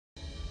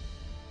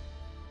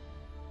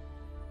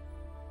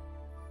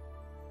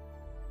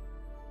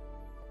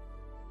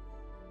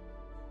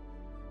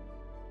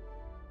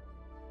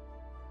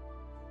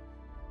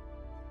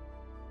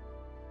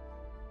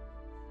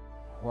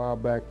A while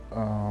back,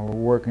 we're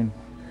working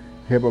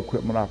heavy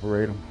equipment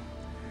operator,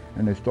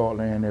 and they start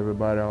laying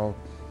everybody off.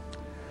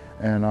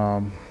 And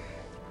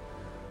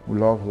we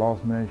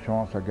lost my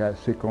insurance. I got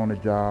sick on the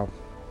job,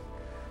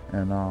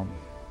 and I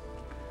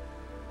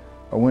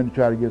went to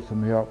try to get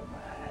some help.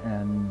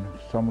 And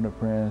some of the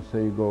friends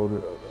say go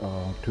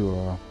to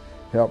a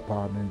help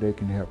partner and they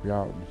can help you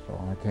out. And so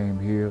I came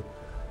here.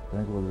 I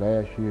think it was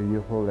last year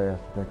before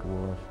last, I think it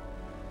was,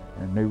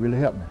 and they really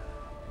helped me.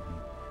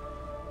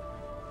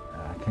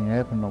 I can't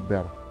help them no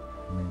better.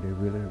 I mean, they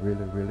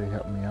really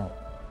helped me out.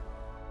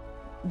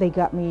 They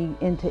got me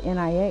into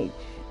NIH,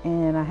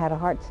 and I had a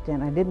heart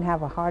stent. I didn't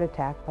have a heart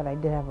attack, but I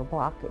did have a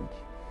blockage.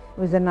 It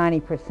was a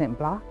 90%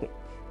 blockage,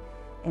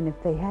 and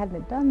if they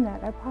hadn't done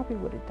that, I probably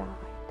would have died.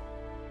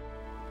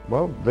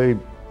 Well, they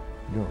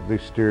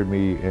steered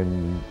me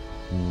in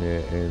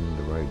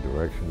the right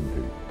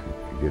direction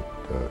to get,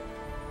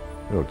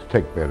 to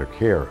take better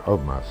care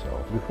of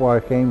myself. Before I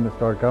came to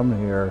start coming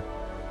here,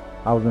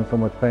 I was in so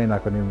much pain I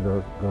couldn't even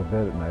go to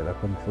bed at night. I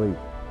couldn't sleep.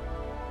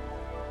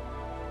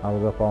 I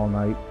was up all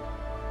night,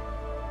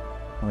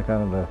 and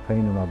kind of the pain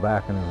in my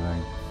back and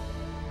everything.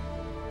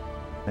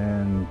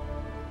 And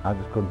I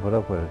just couldn't put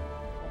up with it.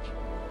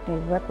 They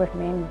worked with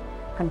me and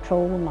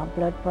controlled my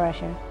blood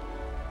pressure.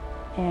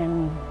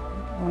 And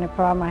the only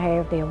problem I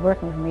have, they're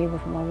working with me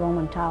with my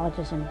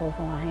rheumatologist in both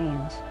of my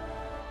hands.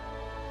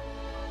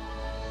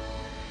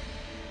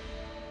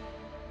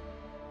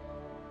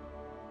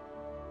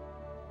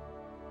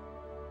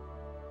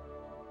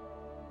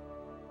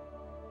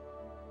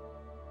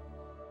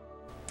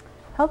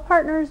 Health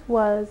Partners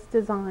was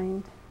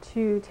designed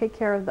to take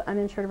care of the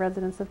uninsured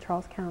residents of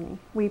Charles County.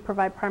 We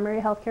provide primary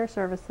health care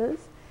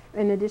services.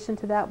 In addition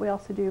to that, we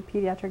also do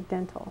pediatric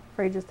dental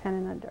for ages 10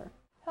 and under.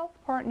 Health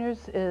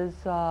Partners is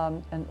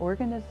an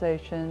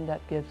organization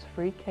that gives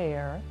free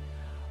care.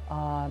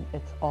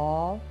 It's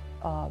all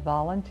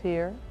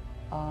volunteer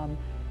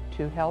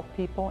to help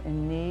people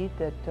in need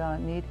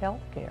that need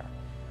health care.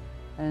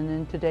 And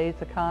in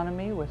today's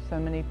economy, with so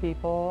many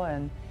people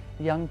and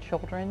young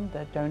children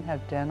that don't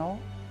have dental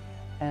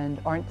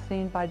and aren't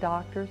seen by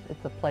doctors,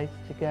 it's a place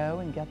to go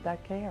and get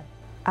that care.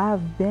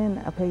 I've been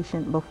a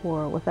patient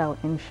before without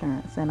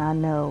insurance, and I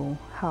know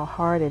how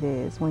hard it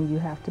is when you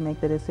have to make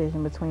the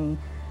decision between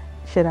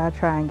should I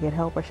try and get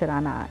help or should I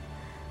not.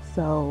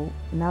 So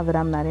now that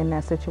I'm not in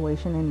that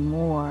situation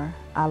anymore,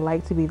 I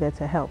like to be there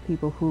to help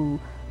people who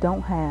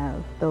don't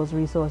have those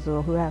resources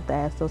or who have to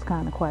ask those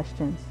kind of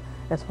questions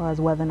as far as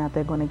whether or not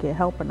they're going to get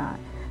help or not.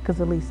 Because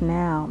at least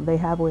now they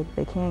have a way that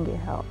they can get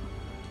help.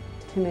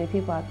 Too many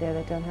people out there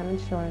that don't have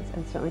insurance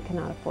and certainly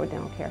cannot afford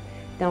dental care.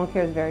 Dental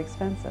care is very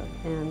expensive,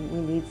 and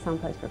we need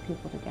someplace for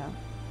people to go.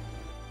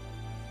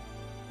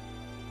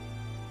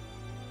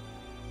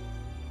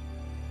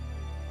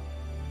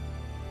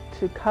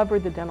 To cover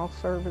the dental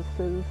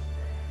services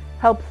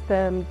helps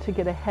them to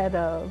get ahead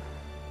of,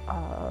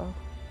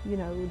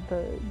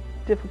 the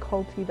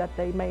difficulty that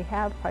they may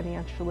have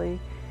financially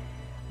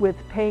with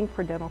paying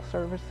for dental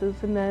services,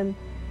 and then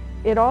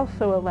it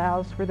also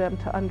allows for them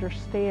to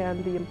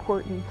understand the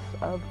importance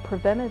of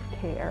preventive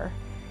care,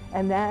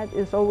 and that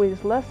is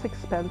always less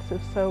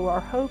expensive. So our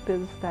hope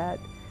is that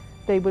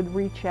they would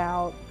reach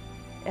out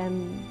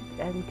and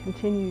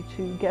continue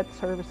to get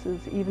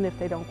services even if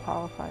they don't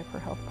qualify for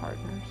Health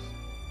Partners.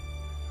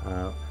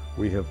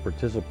 We have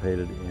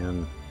participated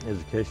in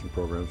education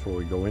programs where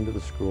we go into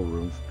the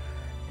schoolrooms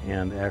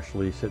and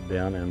actually sit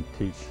down and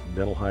teach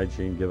dental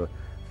hygiene, give a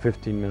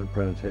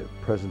 15-minute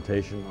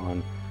presentation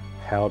on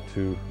how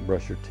to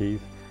brush your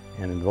teeth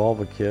and involve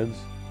the kids.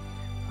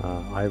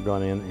 I've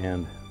gone in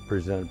and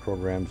presented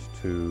programs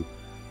to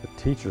the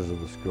teachers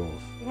of the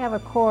schools. We have a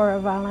core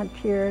of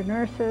volunteer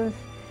nurses,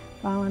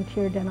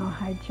 volunteer dental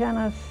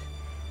hygienists,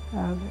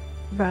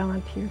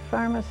 volunteer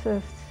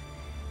pharmacists,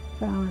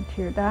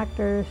 volunteer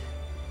doctors,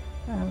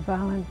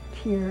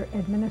 volunteer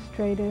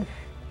administrative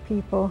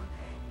people,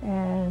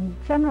 and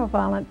general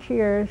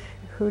volunteers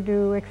who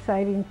do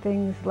exciting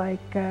things like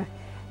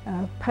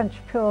punch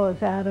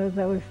pillows out of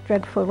those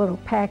dreadful little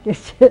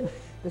packages.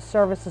 The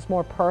service is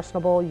more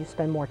personable. You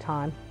spend more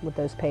time with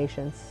those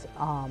patients.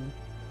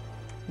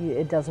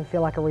 It doesn't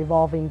feel like a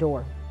revolving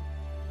door.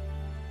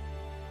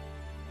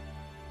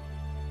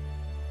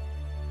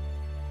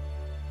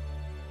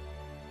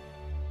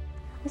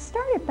 I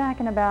started back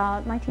in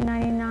about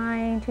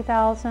 1999,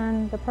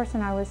 2000. The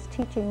person I was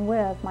teaching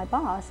with, my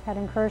boss, had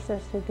encouraged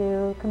us to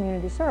do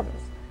community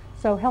service.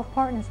 So Health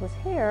Partners was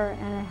here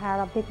and it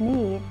had a big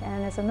need,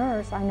 and as a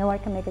nurse I know I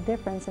can make a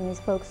difference in these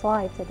folks'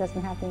 lives that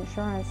doesn't have the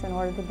insurance in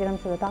order to get them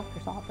to the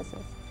doctor's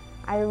offices.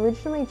 I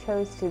originally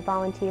chose to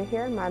volunteer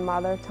here. My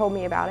mother told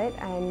me about it,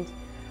 and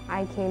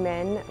I came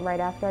in right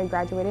after I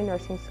graduated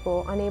nursing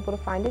school, unable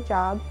to find a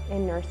job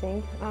in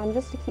nursing,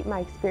 just to keep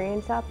my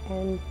experience up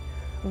and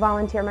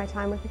volunteer my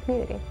time with the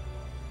community.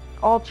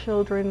 All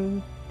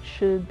children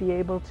should be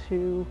able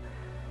to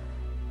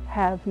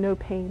have no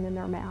pain in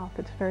their mouth.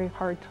 It's very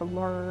hard to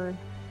learn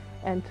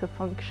and to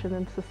function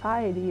in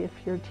society if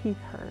your teeth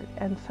hurt.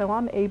 And so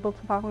I'm able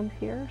to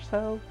volunteer,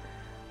 so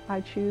I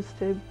choose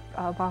to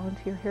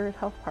volunteer here at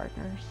Health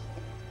Partners?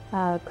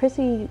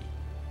 Chrissy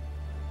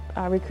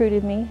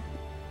recruited me,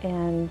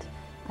 and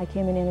I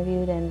came and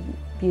interviewed and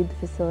viewed the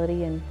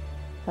facility and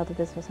felt that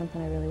this was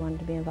something I really wanted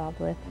to be involved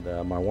with.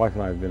 My wife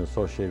and I have been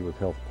associated with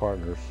Health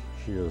Partners.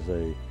 She is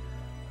the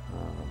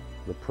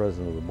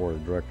president of the board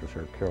of directors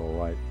here, Carol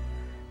Wright,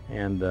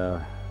 and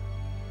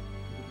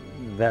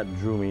that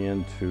drew me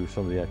into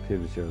some of the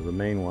activities here. The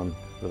main one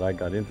that I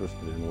got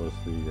interested in was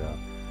the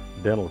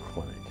dental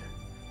clinic.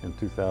 In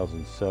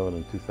 2007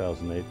 and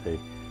 2008, they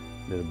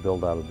did a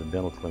build out of the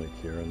dental clinic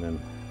here, and then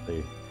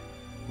they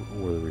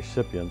were the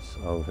recipients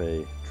of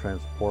a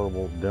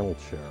transportable dental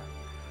chair,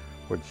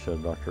 which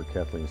Dr.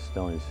 Kathleen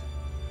Stellings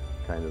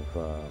kind of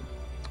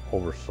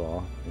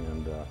oversaw,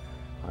 and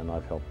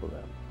I've helped with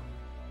that.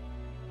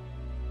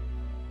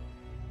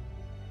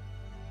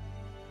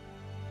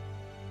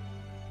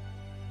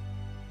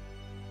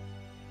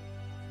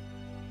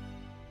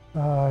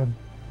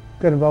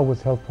 Got involved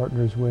with Health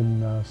Partners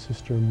when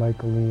Sister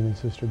Michaeline and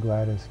Sister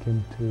Gladys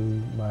came to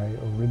my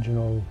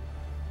original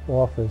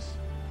office.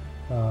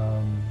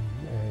 I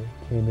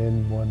came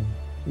in one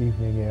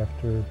evening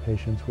after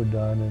patients were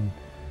done, and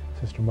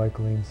Sister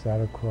Michaeline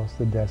sat across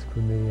the desk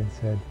from me and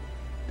said,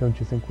 "Don't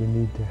you think we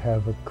need to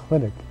have a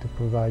clinic to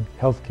provide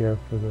health care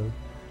for the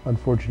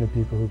unfortunate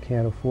people who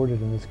can't afford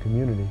it in this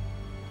community?"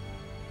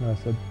 And I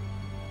said,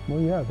 "Well,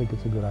 yeah, I think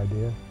it's a good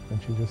idea."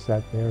 And she just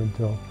sat there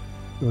until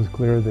it was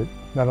clear that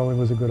not only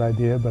was it a good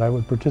idea, but I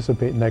would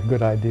participate in that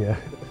good idea.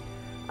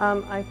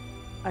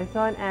 I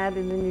saw an ad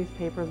in the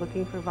newspaper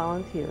looking for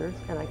volunteers,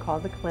 and I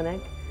called the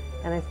clinic,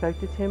 and I spoke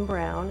to Tim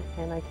Brown,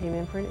 and I came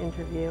in for an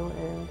interview,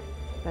 and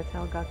that's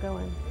how it got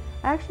going.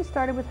 I actually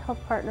started with Health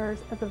Partners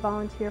as a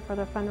volunteer for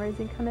their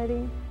fundraising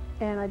committee,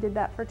 and I did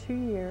that for 2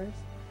 years.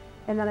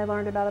 And then I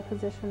learned about a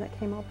position that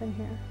came open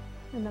here,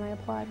 and then I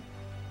applied.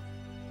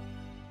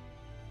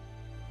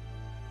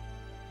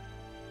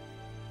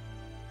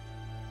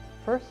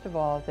 First of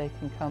all, they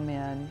can come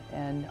in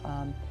and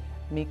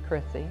meet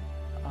Chrissy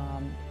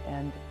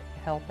and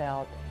help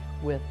out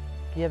with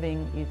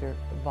giving either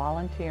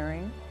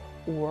volunteering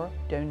or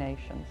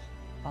donations.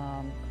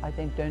 I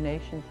think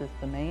donations is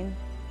the main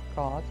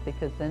cause,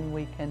 because then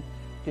we can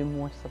do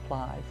more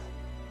supplies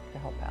to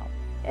help out.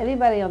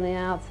 Anybody on the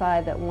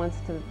outside that wants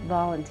to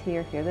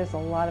volunteer here, there's a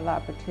lot of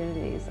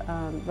opportunities.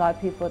 A lot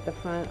of people at the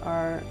front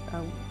are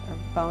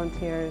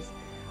volunteers.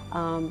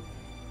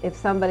 If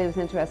somebody was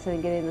interested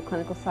in getting in the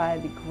clinical side,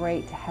 it'd be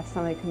great to have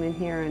somebody come in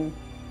here and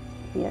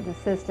be an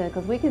assistant,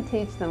 because we can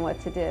teach them what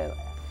to do.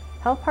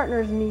 Health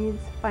Partners needs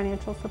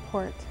financial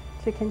support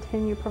to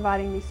continue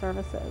providing these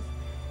services.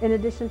 In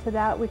addition to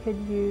that, we could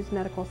use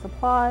medical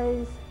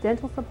supplies,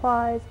 dental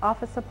supplies,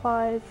 office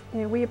supplies.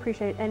 We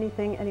appreciate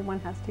anything anyone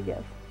has to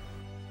give.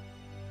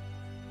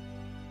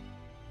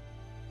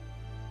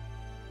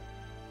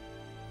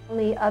 The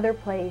only other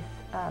place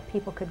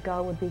people could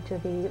go would be to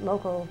the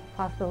local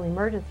hospital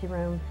emergency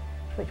room,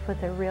 which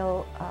puts a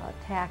real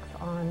tax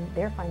on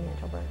their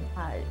financial burden.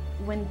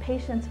 When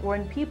patients, or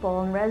when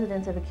people and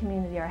residents of a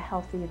community are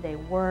healthy, they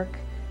work,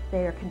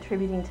 they are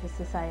contributing to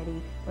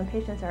society. When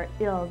patients are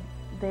ill,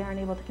 they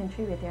aren't able to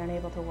contribute, they aren't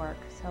able to work.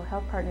 So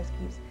Health Partners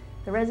keeps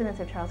the residents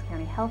of Charles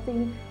County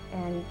healthy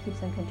and keeps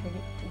them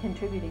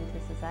contributing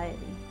to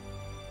society.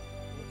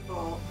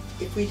 Well,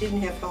 if we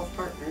didn't have Health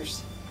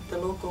Partners, the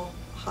local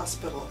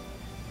hospital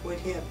would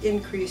have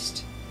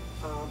increased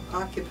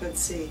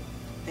occupancy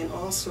and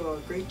also a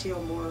great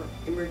deal more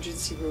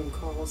emergency room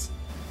calls.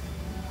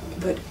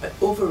 But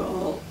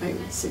overall, I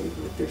would say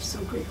that they're so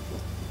grateful.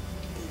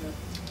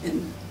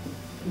 And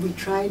we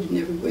tried in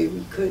every way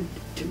we could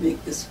to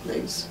make this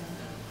place,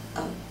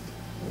 at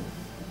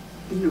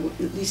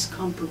least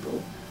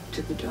comparable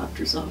to the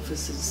doctor's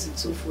offices and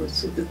so forth,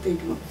 so that they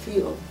don't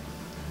feel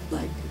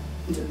like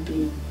they're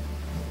being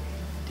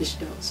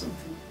dished out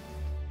something.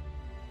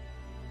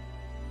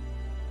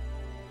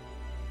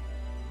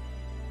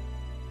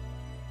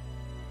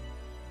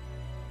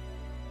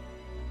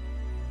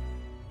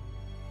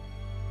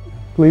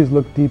 Please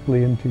look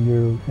deeply into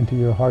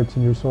your hearts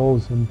and your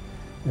souls and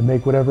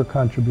make whatever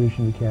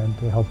contribution you can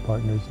to Health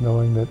Partners,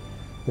 knowing that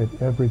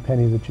every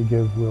penny that you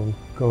give will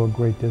go a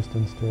great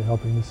distance to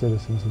helping the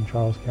citizens in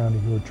Charles County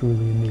who are truly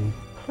in need.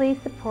 Please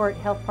support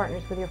Health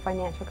Partners with your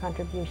financial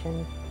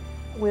contributions.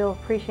 We'll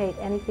appreciate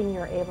anything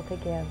you're able to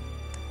give.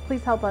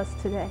 Please help us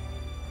today.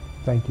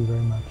 Thank you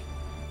very much.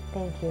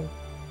 Thank you.